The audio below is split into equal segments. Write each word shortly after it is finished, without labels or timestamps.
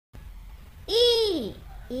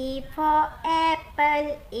A for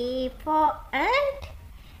apple, A for ant.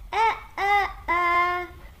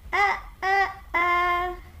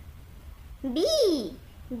 B.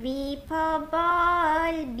 B for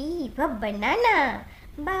ball, B for banana.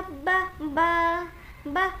 Ba ba ba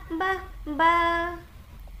ba ba ba.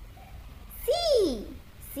 C.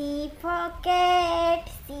 C for cat,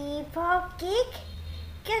 C for cake.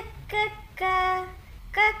 K k k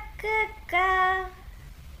k k k.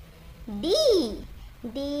 D.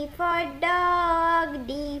 D for dog,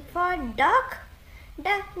 D for dog.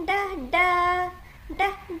 Da da da da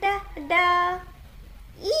da da.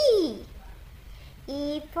 E.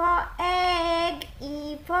 E for egg,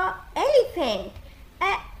 E for elephant.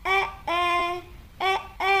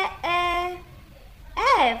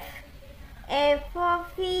 F. F for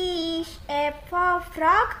fish, F for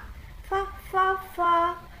frog. F.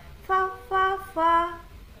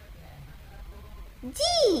 G.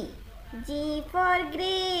 G for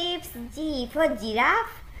grapes, G for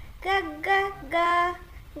giraffe. G.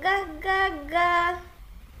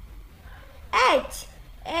 H.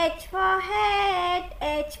 H for hat,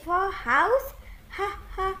 H for house.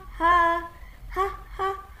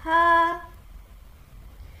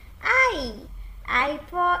 I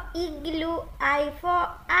for igloo, I for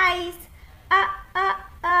ice.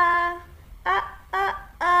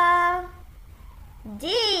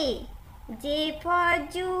 J. J for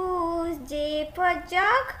juice, J for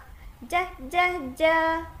jug. J.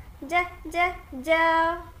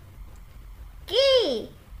 K.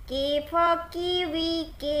 K for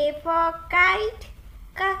kiwi, K for kite.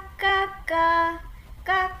 K.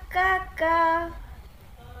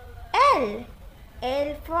 L.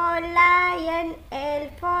 L for lion, L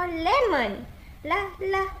for lemon. La.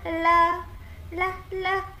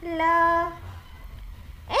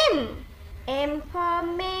 M. M for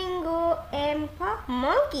mango, M for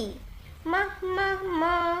monkey. Ma.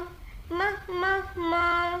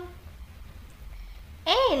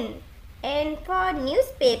 N. N for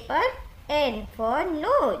newspaper, N for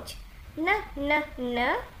nose. Na.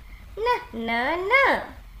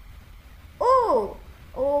 O.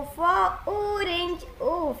 O for orange,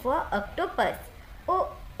 O for octopus. O.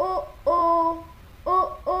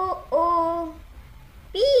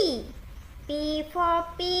 P. P for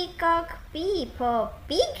peacock, P for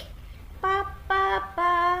pig. Pa.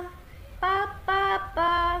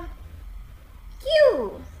 Q.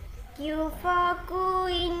 Q for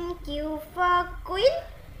queen, Q for queen.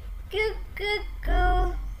 Q.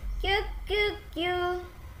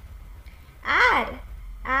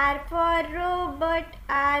 R for robot,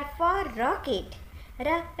 R for rocket.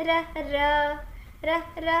 R.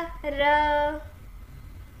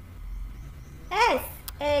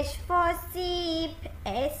 S for sheep,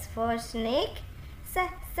 S for snake.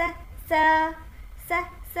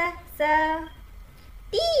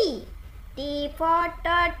 T for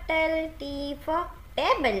turtle, T for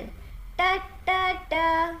table.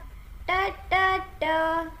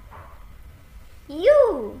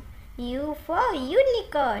 U for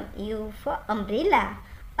unicorn, U for umbrella.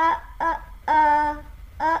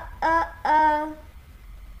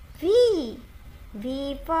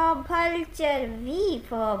 V for vulture, V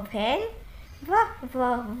for van.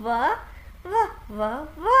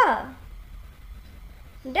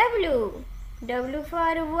 W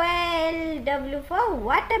for whale, W for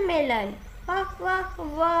watermelon.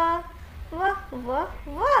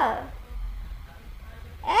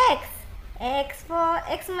 X for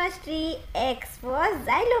Xmas tree, X for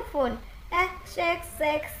xylophone. X.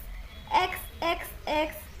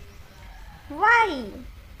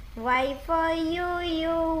 Y for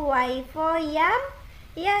yo-yo, Y for yam.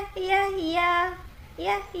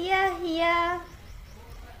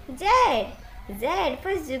 Z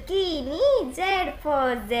for zucchini, Z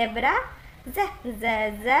for zebra. Z.